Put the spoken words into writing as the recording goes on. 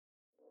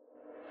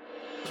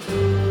Hello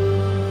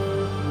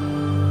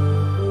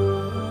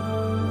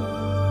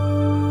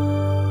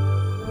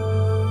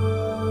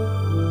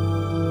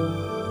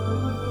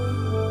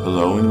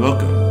and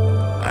welcome.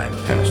 I'm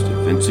Pastor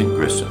Vincent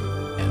Grissom,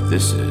 and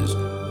this is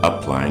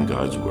Applying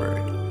God's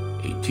Word,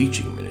 a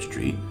teaching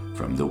ministry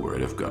from the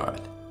Word of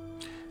God.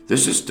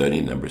 This is study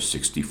number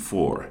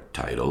 64,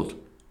 titled,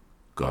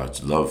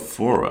 God's Love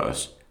for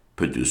Us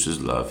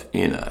Produces Love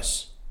in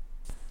Us.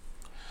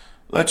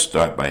 Let's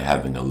start by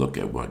having a look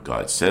at what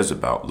God says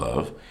about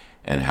love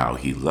and how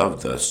He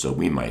loved us so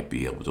we might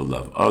be able to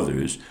love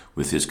others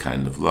with His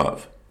kind of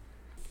love.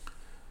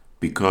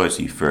 Because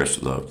He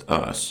first loved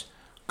us,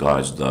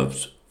 God's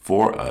love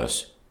for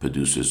us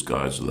produces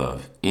God's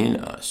love in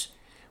us,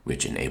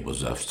 which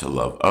enables us to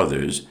love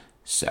others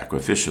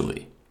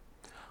sacrificially.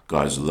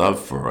 God's love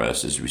for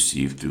us is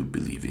received through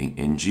believing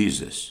in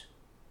Jesus.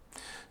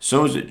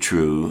 So is it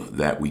true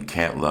that we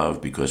can't love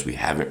because we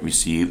haven't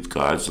received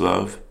God's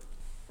love?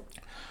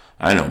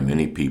 I know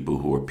many people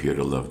who appear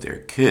to love their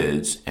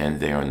kids and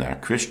they are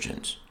not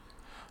Christians.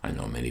 I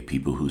know many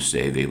people who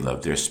say they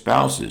love their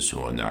spouses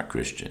who are not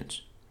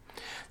Christians.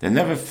 They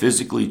never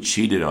physically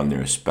cheated on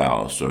their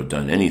spouse or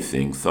done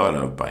anything thought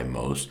of by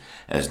most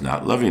as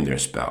not loving their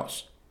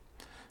spouse.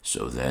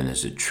 So then,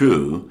 is it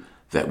true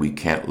that we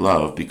can't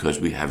love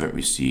because we haven't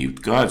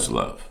received God's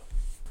love?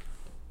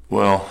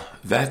 Well,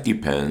 that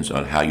depends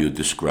on how you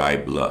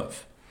describe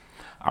love.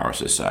 Our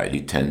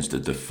society tends to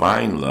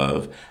define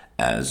love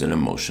as an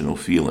emotional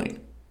feeling.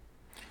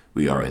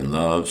 We are in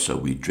love, so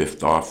we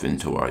drift off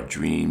into our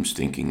dreams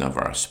thinking of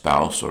our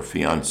spouse or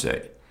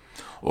fiancé.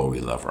 Or we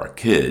love our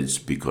kids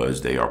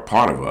because they are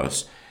part of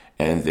us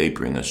and they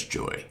bring us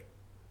joy.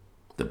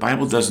 The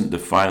Bible doesn't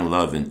define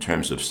love in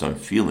terms of some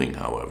feeling,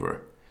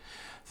 however.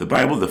 The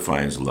Bible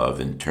defines love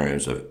in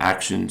terms of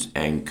actions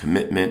and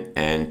commitment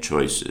and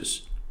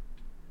choices.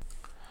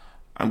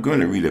 I'm going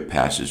to read a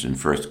passage in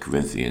 1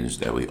 Corinthians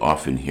that we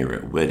often hear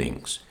at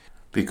weddings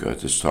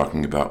because it's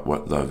talking about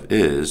what love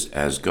is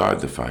as God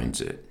defines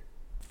it.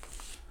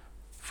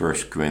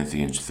 1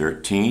 Corinthians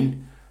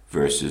 13,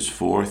 verses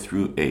 4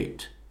 through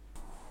 8.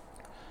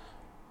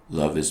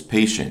 Love is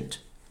patient.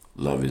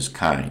 Love is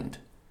kind.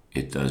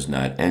 It does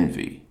not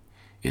envy.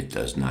 It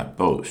does not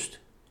boast.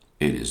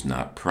 It is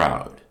not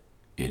proud.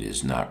 It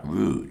is not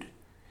rude.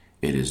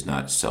 It is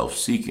not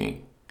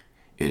self-seeking.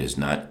 It is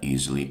not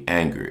easily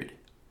angered.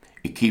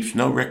 It keeps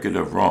no record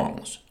of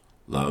wrongs.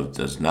 Love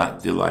does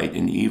not delight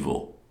in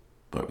evil,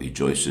 but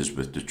rejoices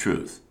with the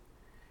truth.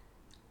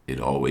 It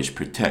always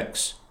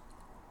protects,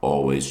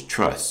 always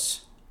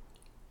trusts,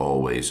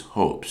 always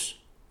hopes,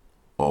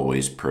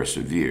 always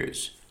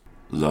perseveres.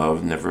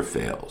 Love never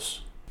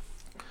fails.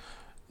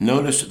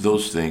 Notice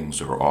those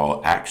things are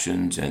all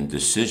actions and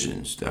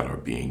decisions that are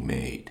being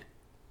made.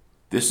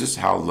 This is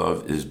how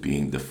love is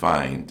being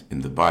defined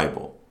in the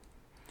Bible.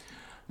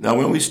 Now,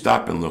 when we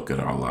stop and look at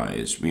our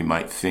lives, we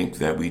might think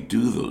that we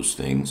do those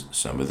things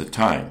some of the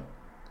time.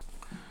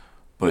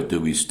 But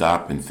do we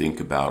stop and think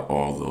about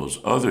all those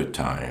other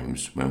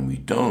times when we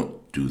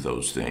don't do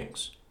those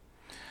things?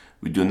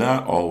 We do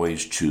not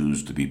always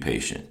choose to be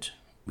patient.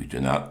 We do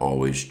not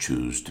always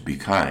choose to be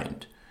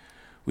kind.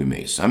 We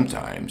may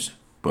sometimes,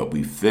 but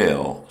we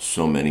fail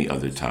so many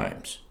other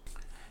times.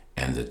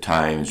 And the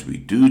times we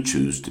do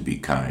choose to be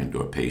kind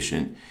or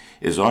patient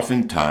is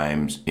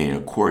oftentimes in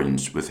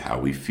accordance with how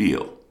we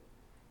feel.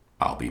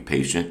 I'll be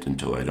patient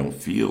until I don't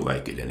feel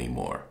like it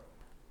anymore.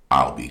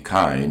 I'll be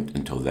kind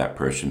until that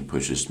person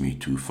pushes me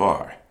too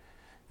far.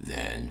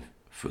 Then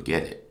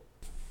forget it.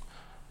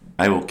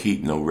 I will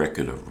keep no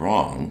record of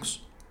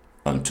wrongs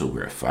until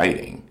we're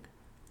fighting.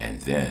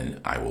 And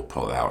then I will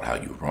pull out how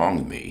you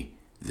wronged me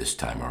this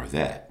time or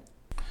that.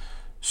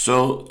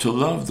 So to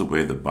love the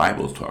way the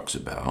Bible talks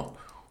about,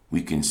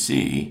 we can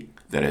see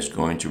that it's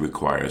going to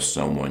require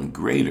someone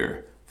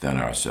greater than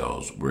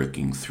ourselves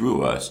working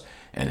through us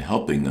and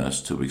helping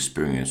us to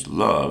experience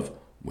love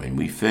when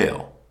we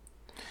fail.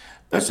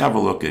 Let's have a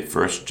look at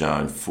 1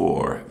 John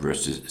 4,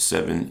 verses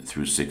 7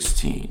 through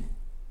 16.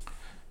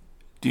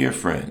 Dear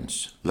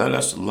friends, let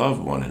us love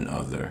one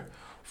another,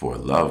 for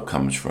love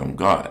comes from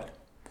God.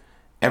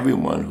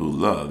 Everyone who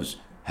loves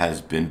has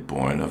been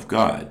born of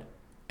God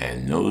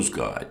and knows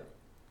God.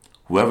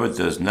 Whoever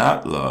does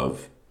not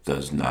love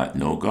does not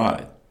know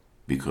God,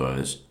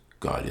 because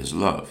God is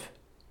love.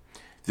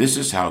 This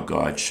is how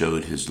God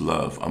showed His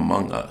love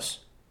among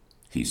us.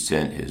 He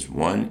sent His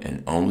one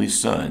and only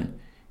Son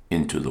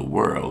into the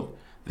world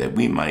that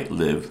we might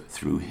live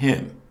through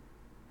Him.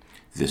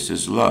 This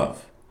is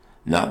love,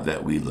 not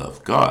that we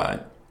love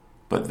God,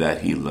 but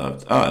that He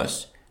loved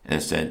us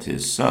and sent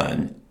His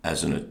Son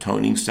as an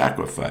atoning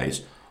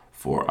sacrifice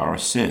for our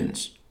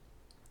sins.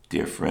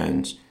 Dear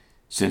friends,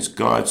 since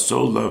God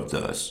so loved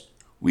us,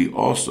 we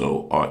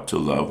also ought to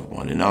love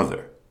one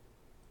another.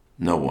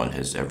 No one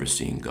has ever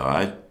seen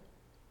God,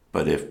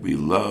 but if we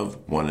love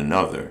one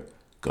another,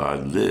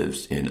 God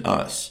lives in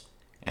us,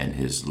 and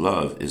His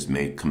love is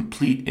made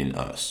complete in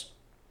us.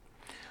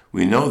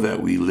 We know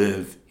that we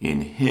live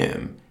in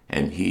Him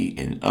and He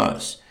in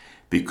us,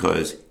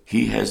 because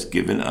He has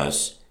given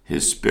us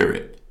His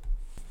Spirit.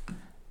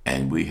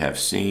 and we have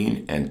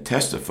seen and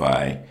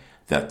testify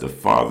that the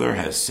Father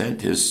has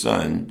sent his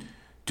Son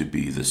to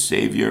be the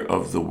Savior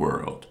of the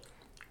world.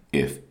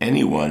 If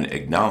anyone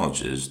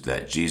acknowledges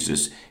that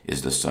Jesus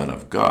is the Son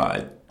of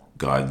God,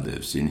 God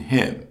lives in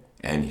him,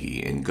 and he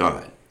in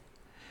God.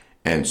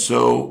 And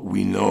so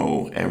we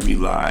know and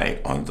rely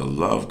on the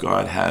love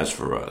God has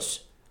for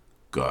us.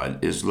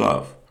 God is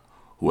love.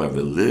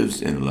 Whoever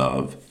lives in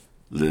love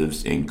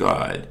lives in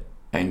God,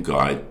 and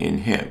God in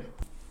him.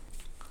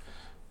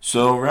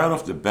 So right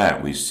off the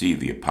bat, we see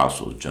the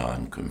Apostle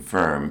John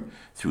confirm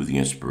through the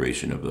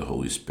inspiration of the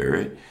Holy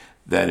Spirit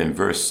that in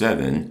verse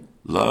 7,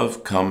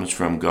 love comes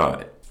from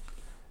God.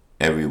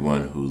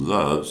 Everyone who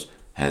loves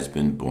has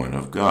been born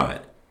of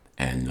God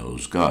and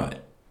knows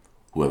God.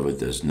 Whoever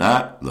does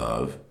not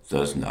love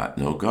does not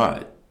know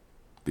God,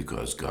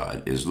 because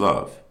God is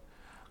love.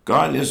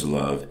 God is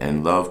love,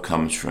 and love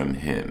comes from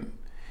him.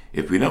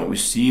 If we don't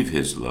receive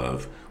his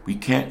love, we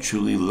can't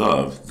truly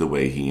love the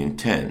way he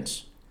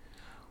intends.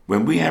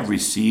 When we have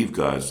received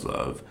God's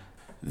love,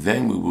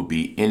 then we will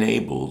be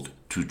enabled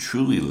to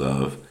truly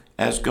love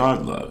as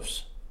God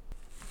loves.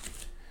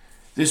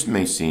 This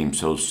may seem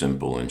so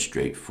simple and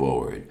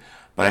straightforward,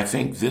 but I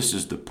think this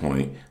is the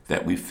point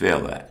that we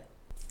fail at.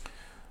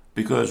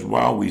 Because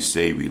while we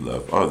say we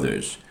love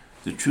others,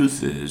 the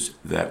truth is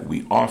that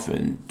we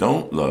often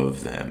don't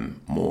love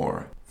them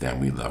more than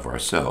we love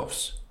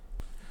ourselves.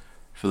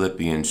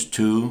 Philippians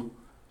 2,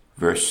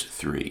 verse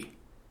 3.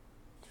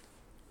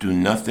 Do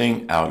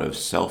nothing out of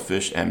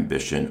selfish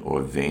ambition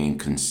or vain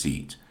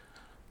conceit,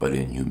 but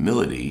in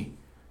humility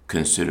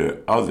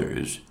consider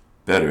others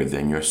better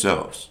than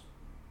yourselves.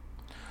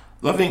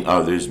 Loving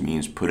others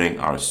means putting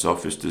our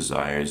selfish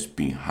desires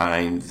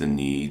behind the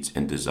needs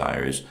and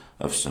desires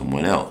of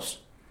someone else.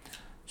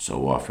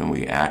 So often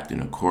we act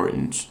in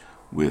accordance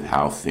with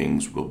how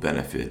things will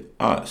benefit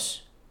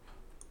us.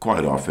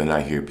 Quite often I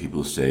hear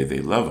people say they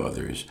love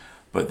others,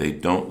 but they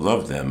don't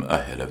love them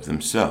ahead of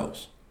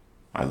themselves.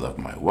 I love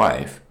my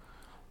wife,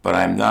 but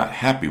I'm not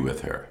happy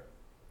with her.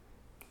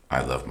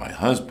 I love my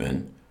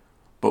husband,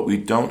 but we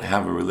don't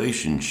have a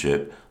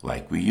relationship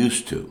like we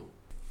used to.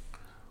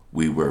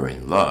 We were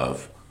in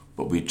love,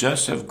 but we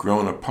just have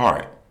grown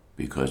apart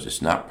because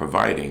it's not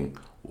providing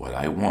what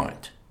I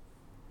want.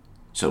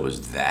 So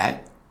is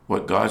that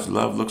what God's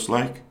love looks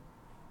like?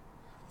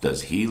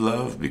 Does he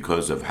love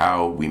because of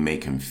how we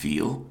make him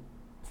feel?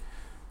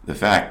 The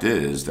fact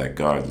is that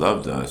God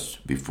loved us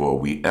before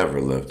we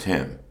ever loved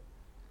him.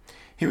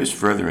 Here is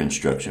further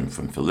instruction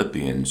from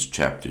Philippians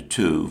chapter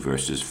 2,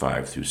 verses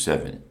 5 through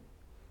 7.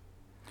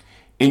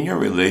 In your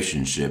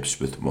relationships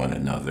with one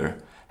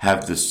another,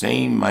 have the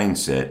same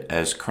mindset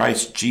as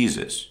Christ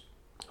Jesus,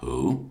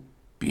 who,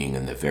 being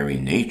in the very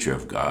nature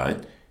of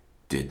God,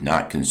 did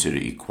not consider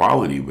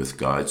equality with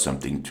God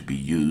something to be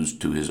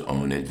used to his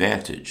own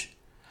advantage.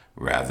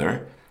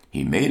 Rather,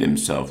 he made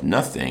himself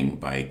nothing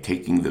by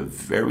taking the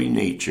very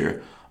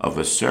nature of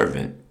a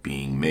servant,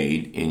 being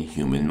made in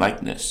human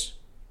likeness.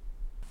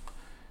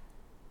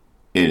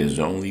 It is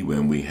only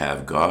when we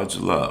have God's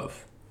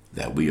love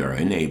that we are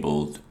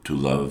enabled to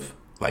love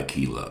like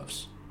he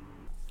loves.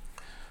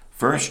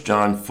 1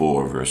 John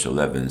 4, verse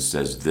 11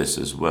 says this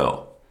as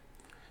well.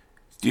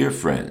 Dear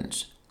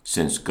friends,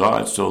 since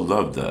God so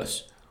loved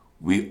us,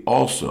 we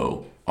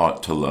also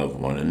ought to love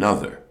one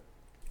another.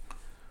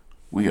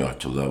 We ought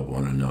to love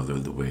one another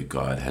the way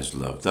God has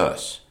loved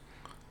us.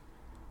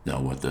 Now,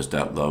 what does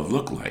that love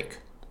look like?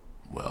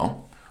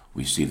 Well,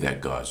 we see that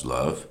God's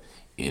love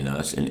in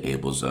us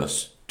enables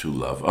us to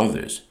love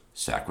others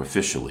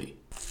sacrificially.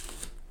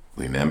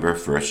 Remember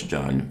 1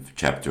 John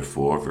chapter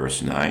 4,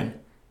 verse 9?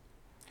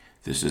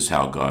 This is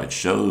how God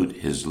showed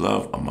his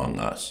love among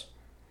us.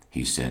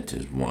 He sent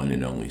his one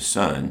and only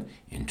Son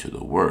into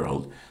the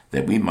world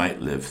that we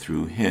might live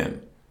through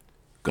him.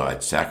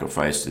 God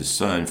sacrificed his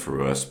Son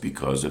for us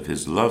because of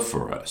his love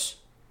for us.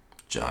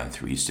 John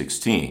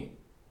 3:16.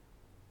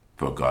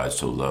 For God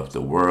so loved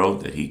the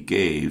world that he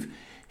gave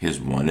his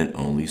one and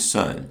only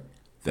Son,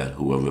 that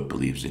whoever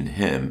believes in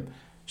him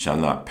shall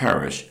not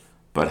perish,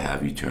 but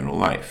have eternal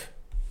life.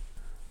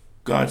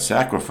 God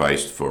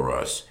sacrificed for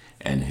us,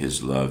 and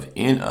his love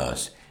in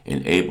us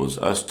enables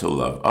us to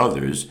love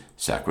others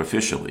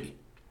sacrificially.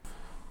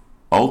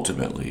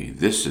 Ultimately,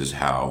 this is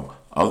how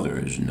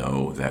others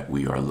know that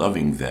we are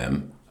loving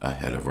them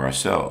ahead of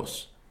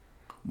ourselves.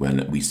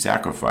 When we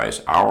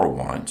sacrifice our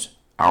wants,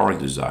 our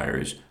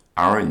desires,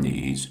 our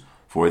needs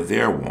for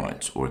their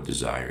wants or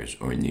desires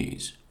or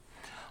needs.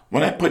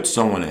 When I put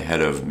someone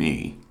ahead of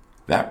me,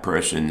 that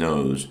person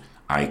knows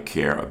I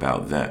care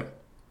about them.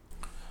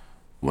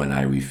 When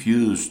I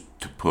refuse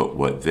to put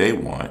what they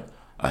want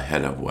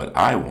ahead of what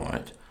I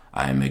want,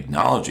 I am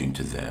acknowledging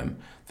to them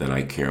that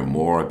I care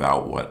more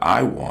about what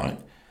I want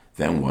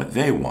than what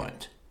they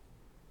want.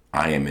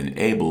 I am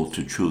enabled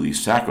to truly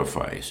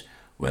sacrifice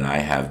when I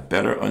have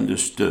better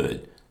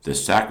understood the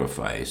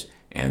sacrifice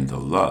and the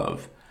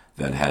love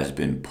that has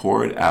been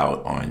poured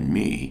out on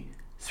me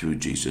through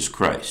Jesus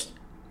Christ.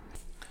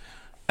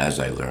 As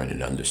I learn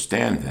and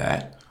understand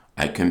that,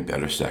 I can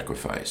better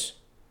sacrifice.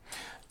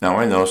 Now,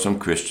 I know some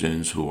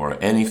Christians who are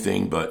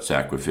anything but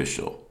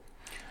sacrificial.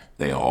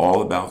 They are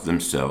all about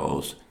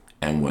themselves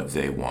and what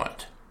they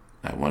want.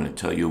 I want to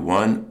tell you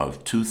one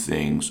of two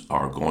things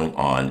are going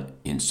on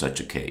in such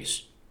a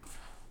case.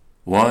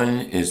 One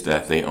is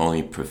that they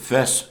only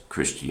profess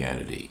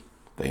Christianity.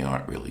 They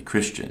aren't really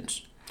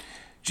Christians.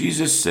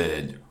 Jesus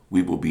said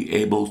we will be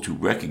able to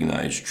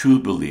recognize true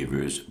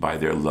believers by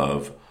their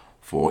love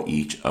for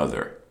each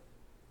other.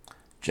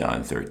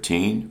 John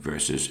 13,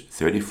 verses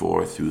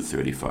 34 through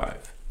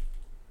 35.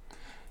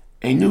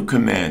 A new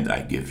command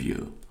I give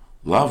you,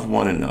 love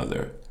one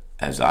another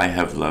as I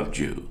have loved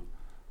you,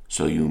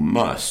 so you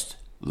must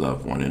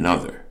love one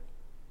another.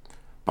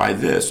 By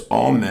this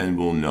all men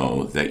will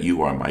know that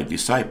you are my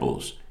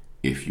disciples,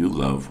 if you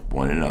love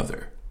one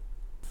another.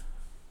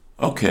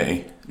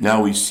 Okay,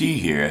 now we see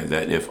here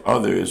that if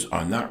others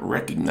are not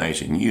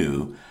recognizing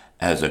you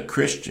as a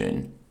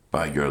Christian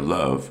by your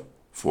love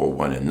for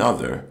one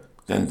another,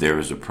 then there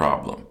is a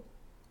problem.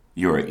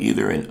 You are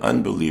either an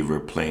unbeliever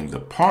playing the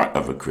part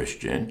of a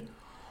Christian,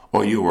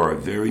 or you are a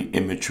very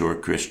immature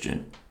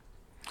Christian.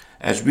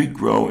 As we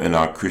grow in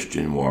our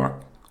Christian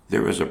walk,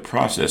 there is a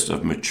process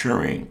of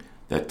maturing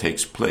that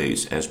takes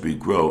place as we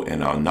grow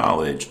in our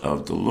knowledge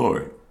of the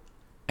Lord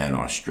and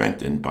are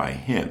strengthened by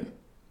Him.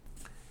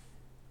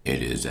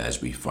 It is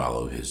as we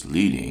follow His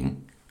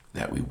leading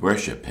that we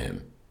worship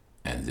Him,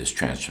 and this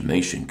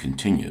transformation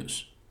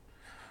continues.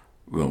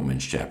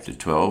 Romans chapter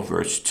 12,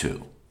 verse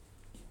 2.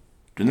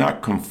 Do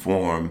not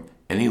conform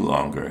any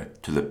longer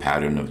to the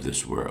pattern of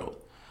this world,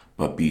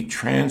 but be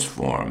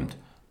transformed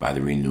by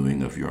the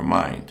renewing of your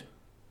mind.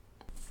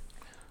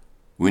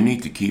 We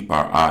need to keep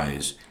our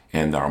eyes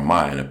and our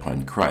mind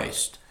upon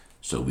Christ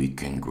so we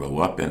can grow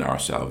up in our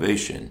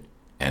salvation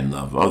and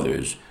love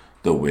others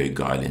the way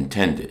God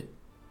intended.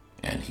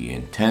 And He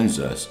intends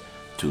us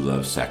to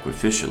love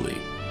sacrificially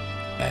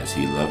as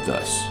He loved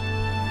us.